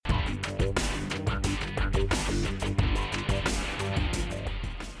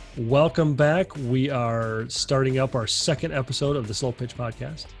Welcome back. We are starting up our second episode of the Slow Pitch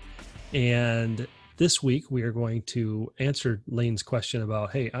Podcast. And this week we are going to answer Lane's question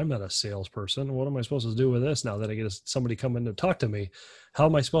about, hey, I'm not a salesperson. What am I supposed to do with this now that I get somebody come in to talk to me? How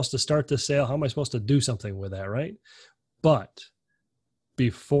am I supposed to start this sale? How am I supposed to do something with that, right? But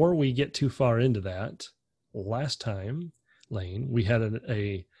before we get too far into that, last time, Lane, we had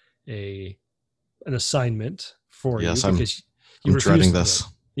an assignment for you because you I'm dreading this.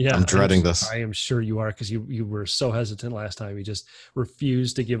 Yeah, I'm dreading this. I am sure you are, because you were so hesitant last time. You just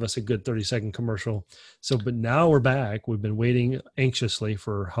refused to give us a good 30-second commercial. But now we're back. We've been waiting anxiously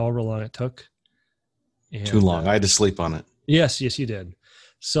for however long it took. And, too long. I had to sleep on it. Yes, you did.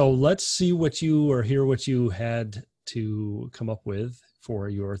 So let's see hear what you had to come up with for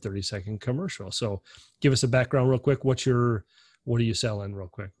your 30-second commercial. So give us a background real quick. What are you selling real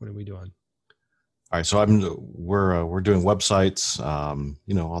quick? What are we doing? All right, so we're doing websites,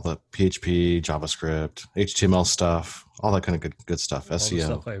 all the PHP, JavaScript, HTML stuff, all that kind of good stuff, all SEO,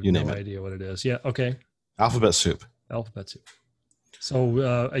 stuff I have you name no it. idea what it is. Yeah, okay. Alphabet soup.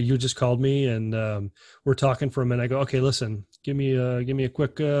 So you just called me and we're talking for a minute. I go, okay, listen, give me a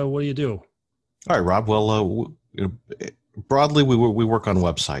quick, what do you do? All right, Rob. Well, broadly, we work on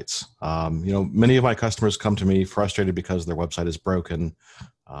websites. Many of my customers come to me frustrated because their website is broken,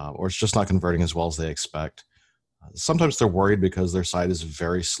 or it's just not converting as well as they expect. Sometimes they're worried because their site is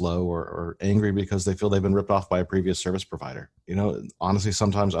very slow, or angry because they feel they've been ripped off by a previous service provider. Honestly,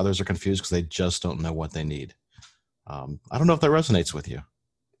 sometimes others are confused because they just don't know what they need. I don't know if that resonates with you.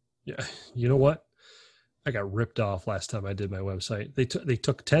 Yeah. You know what? I got ripped off last time I did my website. They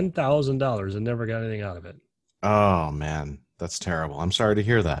took $10,000 and never got anything out of it. Oh man, that's terrible. I'm sorry to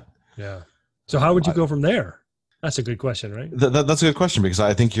hear that. Yeah. So how would you go from there? That's a good question, right? That's a good question, because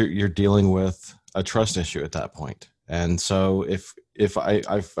I think you're dealing with a trust issue at that point. And so if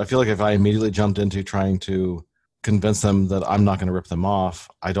I feel like if I immediately jumped into trying to convince them that I'm not going to rip them off,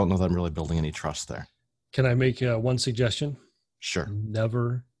 I don't know that I'm really building any trust there. Can I make one suggestion? Sure.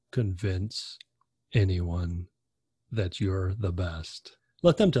 Never convince anyone that you're the best.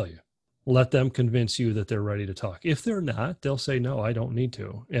 Let them tell you. Let them convince you that they're ready to talk. If they're not, they'll say, no, I don't need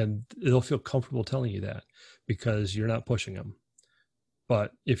to. And they'll feel comfortable telling you that because you're not pushing them.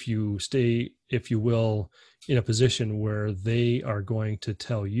 But if you stay, if you will, in a position where they are going to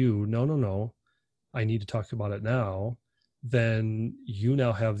tell you, no, I need to talk about it now, then you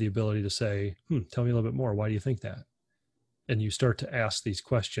now have the ability to say, tell me a little bit more. Why do you think that? And you start to ask these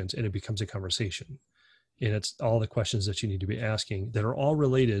questions and it becomes a conversation. And it's all the questions that you need to be asking that are all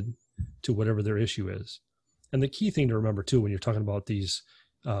related to whatever their issue is. And the key thing to remember too, when you're talking about these,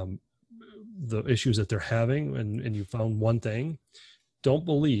 the issues that they're having and you found one thing, don't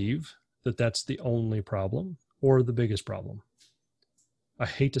believe that that's the only problem or the biggest problem. I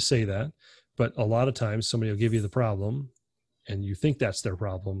hate to say that, but a lot of times somebody will give you the problem and you think that's their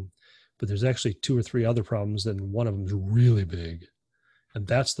problem, but there's actually 2 or 3 other problems, and one of them is really big. And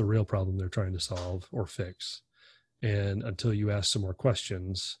that's the real problem they're trying to solve or fix. And until you ask some more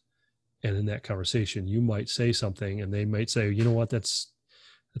questions, and in that conversation, you might say something and they might say, you know what, that's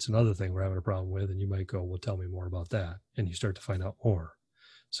another thing we're having a problem with. And you might go, well, tell me more about that. And you start to find out more.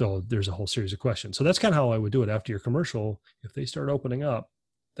 So there's a whole series of questions. So that's kind of how I would do it after your commercial. If they start opening up,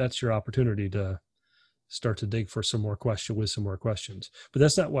 that's your opportunity to start to dig for some more questions. But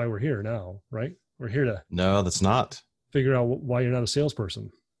that's not why we're here now, right? We're here to. No, that's not. Figure out why you're not a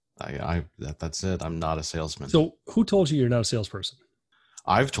salesperson. That's it. I'm not a salesman. So who told you you're not a salesperson?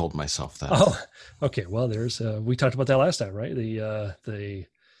 I've told myself that. Oh, okay. Well, we talked about that last time, right? The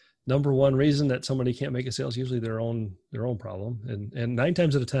number one reason that somebody can't make a sale is usually their own problem. And 9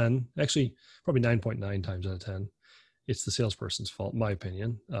 times out of 10, actually probably 9.9 times out of 10, it's the salesperson's fault, in my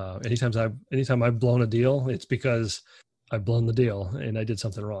opinion. Anytime I've blown a deal, it's because I've blown the deal and I did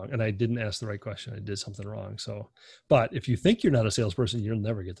something wrong and I didn't ask the right question. I did something wrong. So, but if you think you're not a salesperson, you'll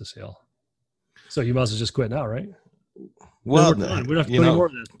never get the sale. So you must have just quit now, right? Well, we don't have to put any more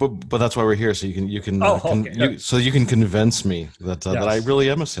of this. But that's why we're here. So you can so you can convince me that Yes. that I really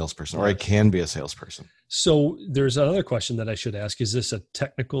am a salesperson, or I can be a salesperson. So there's another question that I should ask. Is this a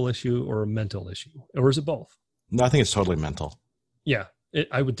technical issue or a mental issue, or is it both? No, I think it's totally mental. Yeah,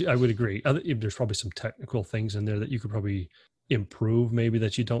 I would agree. There's probably some technical things in there that you could probably improve, maybe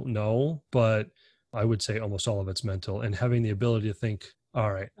that you don't know, but I would say almost all of it's mental, and having the ability to think,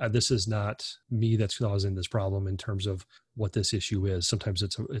 all right, this is not me that's causing this problem in terms of what this issue is. Sometimes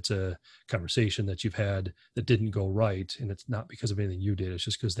it's a conversation that you've had that didn't go right, and it's not because of anything you did. It's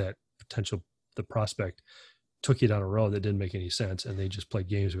just because the prospect took you down a road that didn't make any sense, and they just played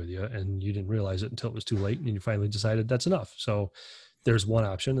games with you, and you didn't realize it until it was too late, and you finally decided that's enough. So There's one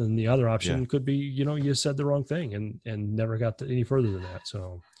option, and the other Yeah. option could be, you said the wrong thing and never got any further than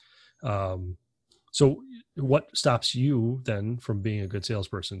that. Um, so what stops you then from being a good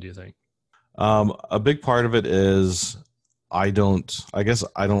salesperson, do you think? A big part of it is I guess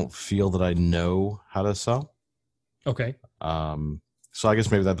I don't feel that I know how to sell. Okay. So I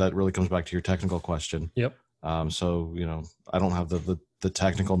guess maybe that really comes back to your technical question. Yep. So, I don't have the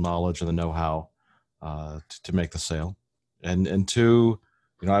technical knowledge and the know-how to make the sale. And two,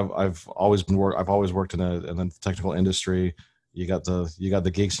 I've always I've always worked in the technical industry. You got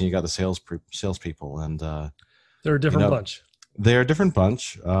the geeks and you got the salespeople, and They're a you different know bunch. they're a different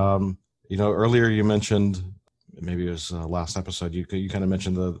bunch. Earlier you mentioned, maybe it was last episode, you kind of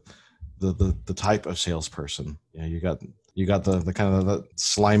mentioned the type of salesperson. You got the kind of the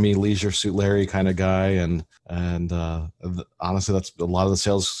slimy leisure suit Larry kind of guy, and honestly, that's a lot of the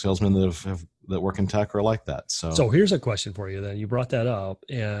salesmen that work in tech are like that. So here's a question for you then. You brought that up,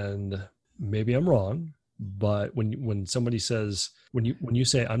 and maybe I'm wrong, but when somebody says, when you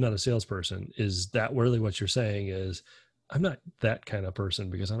say I'm not a salesperson, is that really what you're saying is I'm not that kind of person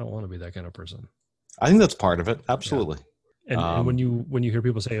because I don't want to be that kind of person? I think that's part of it. Yeah. Absolutely. And when you hear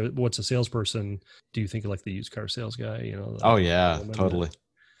people say what's a salesperson, do you think of like the used car sales guy, Oh yeah, totally.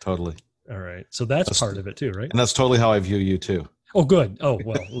 All right. So that's part of it too, right? And that's totally how I view you too. Oh, good. Oh,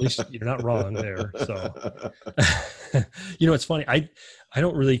 well, at least you're not wrong there. So, it's funny. I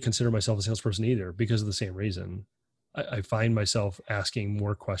don't really consider myself a salesperson either because of the same reason. I find myself asking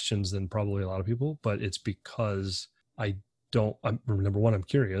more questions than probably a lot of people, but it's because number one, I'm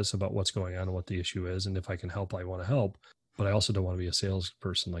curious about what's going on and what the issue is. And if I can help, I want to help, but I also don't want to be a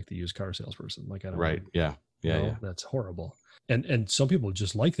salesperson like the used car salesperson. Like I don't, right. Yeah. Yeah. That's horrible. And some people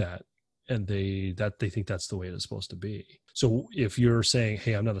just like that. And they think that's the way it's supposed to be. So if you're saying,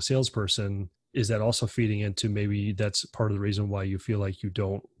 hey, I'm not a salesperson, is that also feeding into maybe that's part of the reason why you feel like you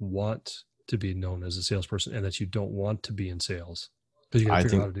don't want to be known as a salesperson and that you don't want to be in sales? Because you got to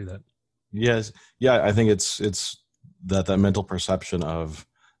figure out how to do that. Yes. Yeah. I think it's that mental perception of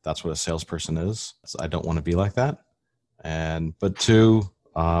that's what a salesperson is. I don't want to be like that. But two,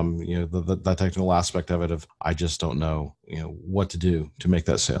 the technical aspect of it of I just don't know, what to do to make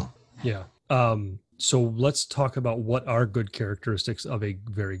that sale. Yeah. So let's talk about what are good characteristics of a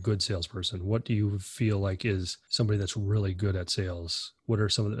very good salesperson. What do you feel like is somebody that's really good at sales? What are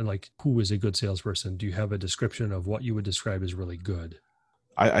some of the, like, who is a good salesperson? Do you have a description of what you would describe as really good?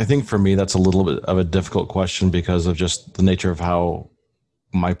 I think for me, that's a little bit of a difficult question because of just the nature of how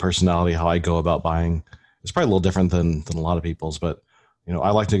my personality, how I go about buying. It's probably a little different than a lot of people's, but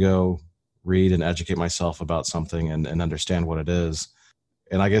I like to go read and educate myself about something and understand what it is.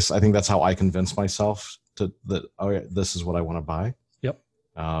 And I think that's how I convince myself that, oh yeah, this is what I want to buy. Yep.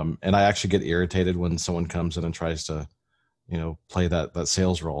 And I actually get irritated when someone comes in and tries to, play that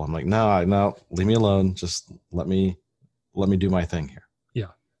sales role. I'm like, no, leave me alone. Just let me do my thing here.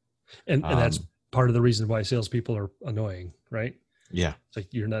 Yeah. And that's part of the reason why salespeople are annoying, right? Yeah. It's like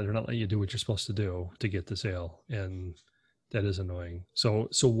they're not letting you do what you're supposed to do to get the sale. And that is annoying. So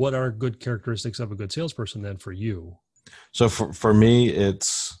what are good characteristics of a good salesperson then for you? So for me,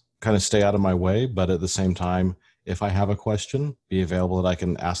 it's kind of stay out of my way, but at the same time, if I have a question, be available that I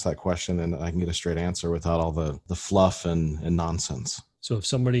can ask that question and I can get a straight answer without all the fluff and nonsense. So if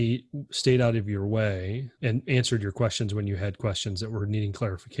somebody stayed out of your way and answered your questions when you had questions that were needing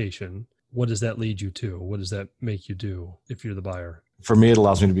clarification, what does that lead you to? What does that make you do if you're the buyer? For me, it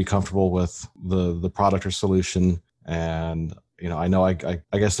allows me to be comfortable with the product or solution. And, I know I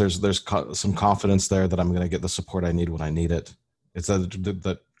guess there's some confidence there that I'm going to get the support I need when I need it. It's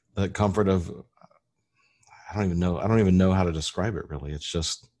that comfort of, I don't even know how to describe it really. It's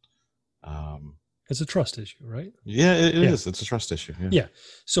just, it's a trust issue, right? Yeah, it is. It's a trust issue. Yeah.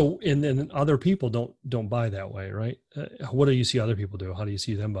 So, and then other people don't buy that way, right? What do you see other people do? How do you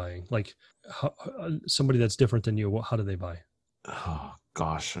see them buying? Like somebody that's different than you, how do they buy? Oh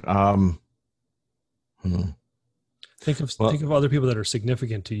gosh. Think of other people that are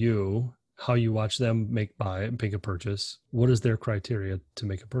significant to you, how you watch them make a purchase. What is their criteria to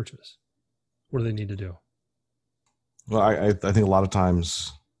make a purchase? What do they need to do? Well, I think a lot of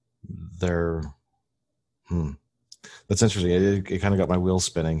times they're, that's interesting. It kind of got my wheels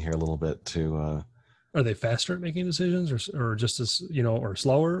spinning here a little bit to, are they faster at making decisions or just as, or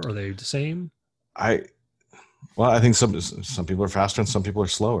slower? Are they the same? I think some people are faster and some people are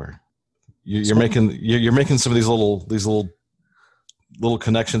slower. You're making some of these little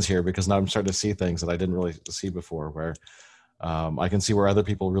connections here because now I'm starting to see things that I didn't really see before. Where I can see where other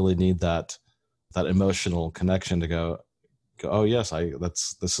people really need that emotional connection to go. Oh yes,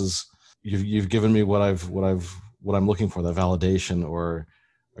 you've given me what I've what I'm looking for, the validation, or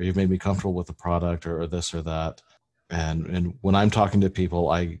you've made me comfortable with the product, or this or that. And when I'm talking to people,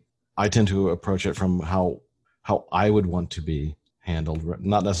 I tend to approach it from how I would want to be handled,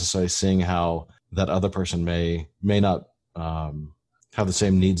 not necessarily seeing how that other person may not have the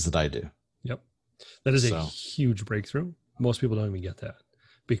same needs that I do. Yep. That is a So huge breakthrough. Most people don't even get that,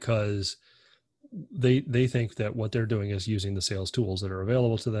 because they think that what they're doing is using the sales tools that are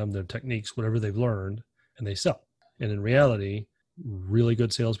available to them, their techniques, whatever they've learned, and they sell. And in reality, really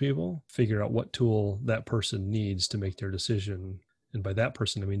good salespeople figure out what tool that person needs to make their decision. And by that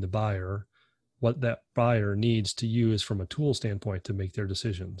person, I mean the buyer, what that buyer needs to use from a tool standpoint to make their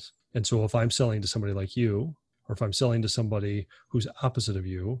decisions. And so if I'm selling to somebody like you, or if I'm selling to somebody who's opposite of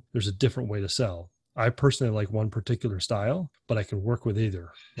you, there's a different way to sell. I personally like one particular style, but I can work with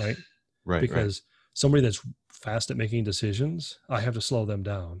either, right? Because somebody that's fast at making decisions, I have to slow them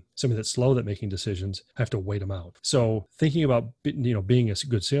down. Somebody that's slow at making decisions, I have to wait them out. So thinking about, being a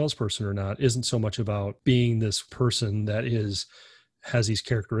good salesperson or not isn't so much about being this person that has these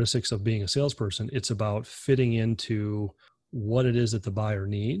characteristics of being a salesperson. It's about fitting into what it is that the buyer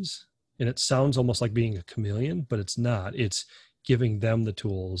needs. And it sounds almost like being a chameleon, but it's not. It's giving them the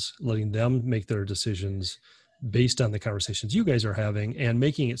tools, letting them make their decisions based on the conversations you guys are having, and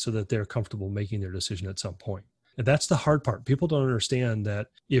making it so that they're comfortable making their decision at some point. And that's the hard part. People don't understand that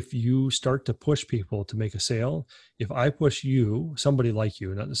if you start to push people to make a sale, if I push you, somebody like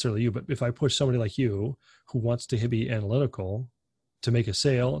you, not necessarily you, but if I push somebody like you who wants to be analytical to make a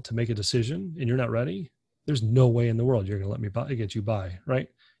sale, to make a decision, and you're not ready, there's no way in the world you're going to let me get you by, right?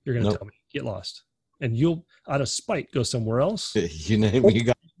 You're going to tell me, get lost. And you'll, out of spite, go somewhere else. You name me, you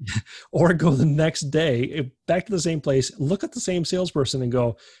got or go the next day back to the same place, look at the same salesperson and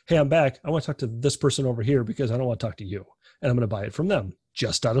go, hey, I'm back. I want to talk to this person over here because I don't want to talk to you. And I'm going to buy it from them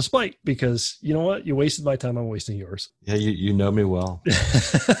just out of spite, because you know what? You wasted my time. I'm wasting yours. Yeah. You know me well.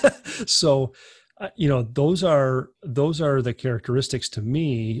 So, those are the characteristics to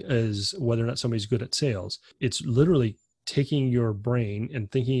me as whether or not somebody's good at sales. It's literally taking your brain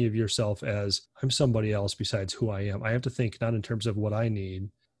and thinking of yourself as, I'm somebody else besides who I am. I have to think not in terms of what I need.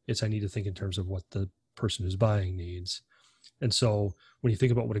 I need to think in terms of what the person who's buying needs. And so when you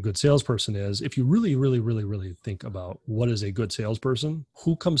think about what a good salesperson is, if you really, really, really, really think about what is a good salesperson,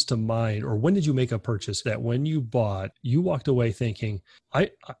 who comes to mind, or when did you make a purchase that when you bought, you walked away thinking,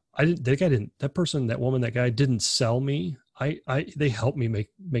 that person, that woman, that guy didn't sell me. They helped me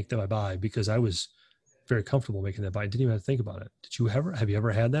make them buy, because I was very comfortable making that buy. I didn't even have to think about it. Have you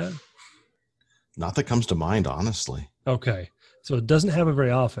ever had that? Not that comes to mind, honestly. Okay. So it doesn't happen very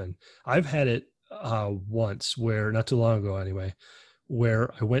often. I've had it once, where not too long ago anyway,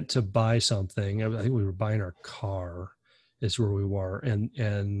 where I went to buy something. I think we were buying our car is where we were.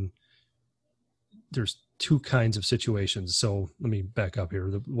 And there's two kinds of situations. So let me back up here.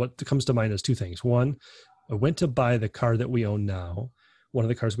 What comes to mind is two things. One, I went to buy the car that we own now, one of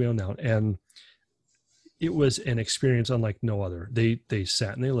the cars we own now. And it was an experience unlike no other. They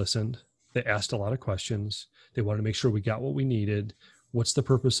sat and they listened. They asked a lot of questions. They wanted to make sure we got what we needed. What's the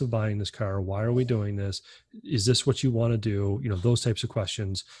purpose of buying this car? Why are we doing this? Is this what you want to do? Those types of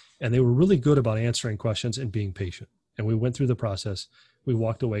questions. And they were really good about answering questions and being patient. And we went through the process. We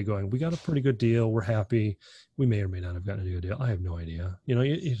walked away going, we got a pretty good deal. We're happy. We may or may not have gotten a good deal. I have no idea. You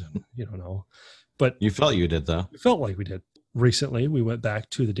don't know. But you felt you did, though. We felt like we did. Recently, we went back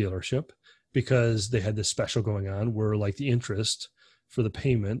to the dealership because they had this special going on where like the interest for the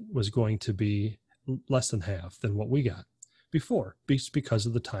payment was going to be less than half than what we got before, because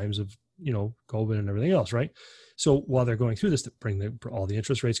of the times of, COVID and everything else. Right. So while they're going through this, all the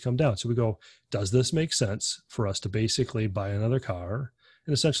interest rates come down. So we go, does this make sense for us to basically buy another car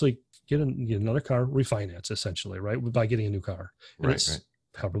and essentially get another car, refinance essentially, right? By getting a new car. And it's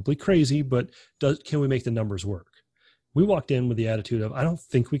probably crazy, but can we make the numbers work? We walked in with the attitude of, I don't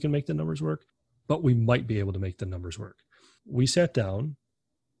think we can make the numbers work, but we might be able to make the numbers work. We sat down,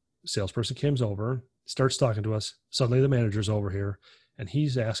 salesperson comes over, starts talking to us. Suddenly the manager's over here and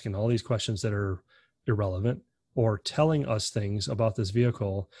he's asking all these questions that are irrelevant, or telling us things about this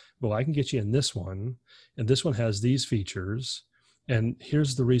vehicle. Well, I can get you in this one, and this one has these features, and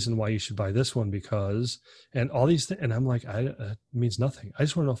here's the reason why you should buy this one because, and all these things. And I'm like, it means nothing. I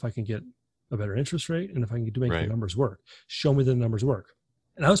just want to know if I can get a better interest rate and if I can make the numbers work. Show me the numbers work.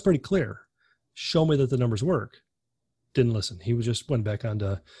 And I was pretty clear. Show me that the numbers work. Didn't listen. He just went back on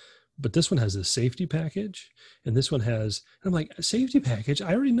to, but this one has a safety package and this one has, and I'm like, a safety package?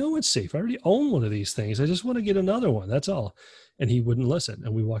 I already know it's safe. I already own one of these things. I just want to get another one. That's all. And he wouldn't listen.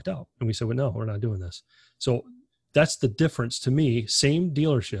 And we walked out and we said, well, no, we're not doing this. So that's the difference to me. Same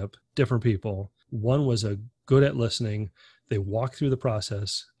dealership, different people. One was a good at listening. They walk through the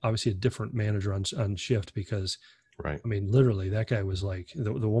process. Obviously, a different manager on shift because, Right. I mean, literally, that guy was like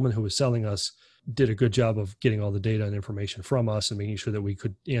the woman who was selling us did a good job of getting all the data and information from us and making sure that we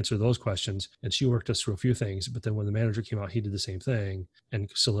could answer those questions. And she worked us through a few things. But then when the manager came out, he did the same thing and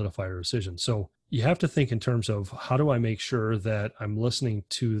solidified our decision. So you have to think in terms of how do I make sure that I'm listening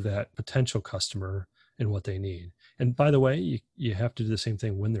to that potential customer and what they need. And by the way, you have to do the same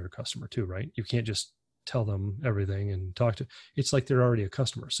thing when they're a customer too, right? You can't just tell them everything and talk to, it's like they're already a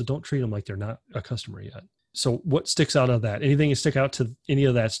customer. So don't treat them like they're not a customer yet. So what sticks out of that? Anything you stick out to any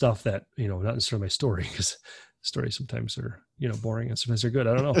of that stuff that, not necessarily my story, because stories sometimes are, boring and sometimes they're good.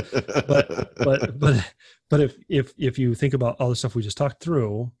 I don't know. But if you think about all the stuff we just talked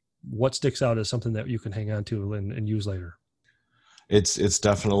through, what sticks out as something that you can hang on to and use later? It's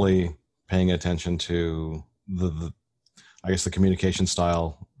definitely paying attention to the I guess the communication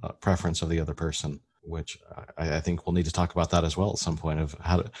style preference of the other person, which I think we'll need to talk about that as well at some point of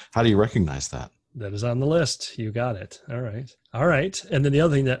how do you recognize that? That is on the list. You got it. All right. All right. And then the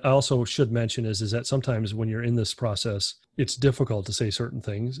other thing that I also should mention is that sometimes when you're in this process, it's difficult to say certain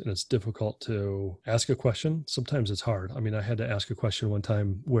things and it's difficult to ask a question. Sometimes it's hard. I mean, I had to ask a question one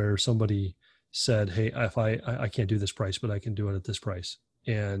time where somebody said, hey, if I can't do this price, but I can do it at this price.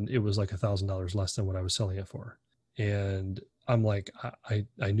 And it was like $1,000 less than what I was selling it for. And I'm like,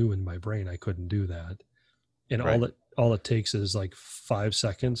 I knew in my brain I couldn't do that. And Right. all it takes is like 5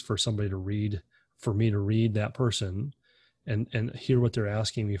 seconds for me to read that person and hear what they're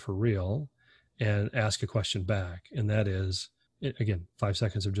asking me for real and ask a question back. And that is, again, 5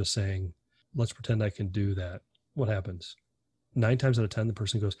 seconds of just saying, let's pretend I can do that. What happens? 9 times out of 10, the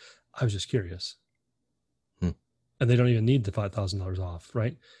person goes, I was just curious. And they don't even need the $5,000 off.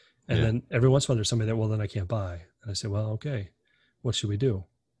 Right. And then every once in a while there's somebody that, well, then I can't buy. And I say, well, okay, what should we do?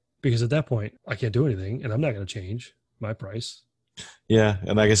 Because at that point I can't do anything and I'm not going to change my price. Yeah.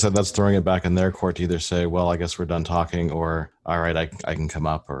 And I guess that's throwing it back in their court to either say, well, I guess we're done talking, or all right, I can come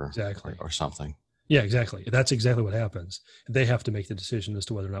up Exactly. or something. Yeah, exactly. That's exactly what happens. They have to make the decision as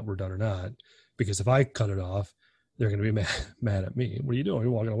to whether or not we're done or not. Because if I cut it off, they're going to be mad at me. What are you doing?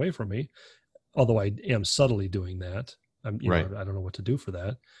 You're walking away from me. Although I am subtly doing that. Right. I don't know what to do for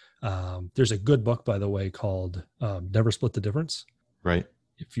that. There's a good book, by the way, called Never Split the Difference. Right.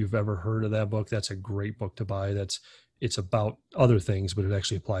 If you've ever heard of that book, that's a great book to buy. It's about other things, but it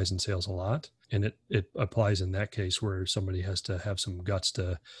actually applies in sales a lot. And it applies in that case where somebody has to have some guts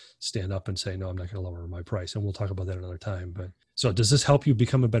to stand up and say, no, I'm not going to lower my price. And we'll talk about that another time. But so does this help you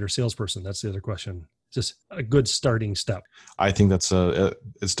become a better salesperson? That's the other question. Is this a good starting step? I think it's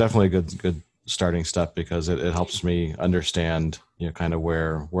definitely a good starting step because it helps me understand, kind of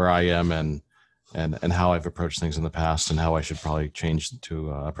where I am and how I've approached things in the past and how I should probably change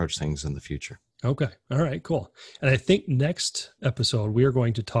to approach things in the future. Okay. All right, cool. And I think next episode, we are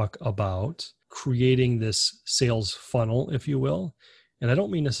going to talk about creating this sales funnel, if you will. And I don't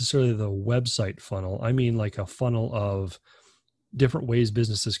mean necessarily the website funnel. I mean like a funnel of different ways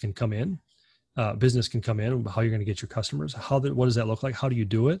business can come in, how you're going to get your customers, what does that look like? How do you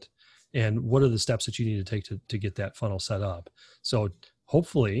do it? And what are the steps that you need to take to get that funnel set up? So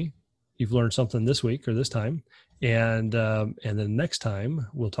hopefully you've learned something this week or this time. And then next time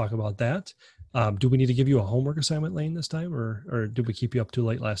we'll talk about that. Do we need to give you a homework assignment, Lane, this time, or did we keep you up too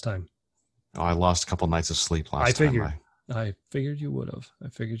late last time? Oh, I lost a couple nights of sleep last time. I figured you would have.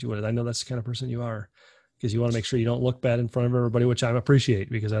 I know that's the kind of person you are, because you want to make sure you don't look bad in front of everybody, which I appreciate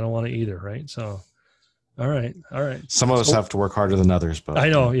because I don't want to either, right? So, all right. Some of us have to work harder than others, but I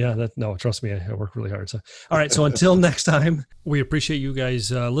know. Yeah. No, trust me, I work really hard. So, all right. So until next time, we appreciate you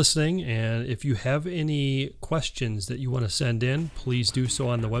guys listening. And if you have any questions that you want to send in, please do so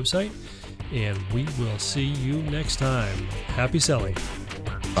on the website. And we will see you next time. Happy selling.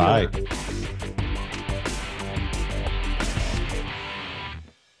 Bye.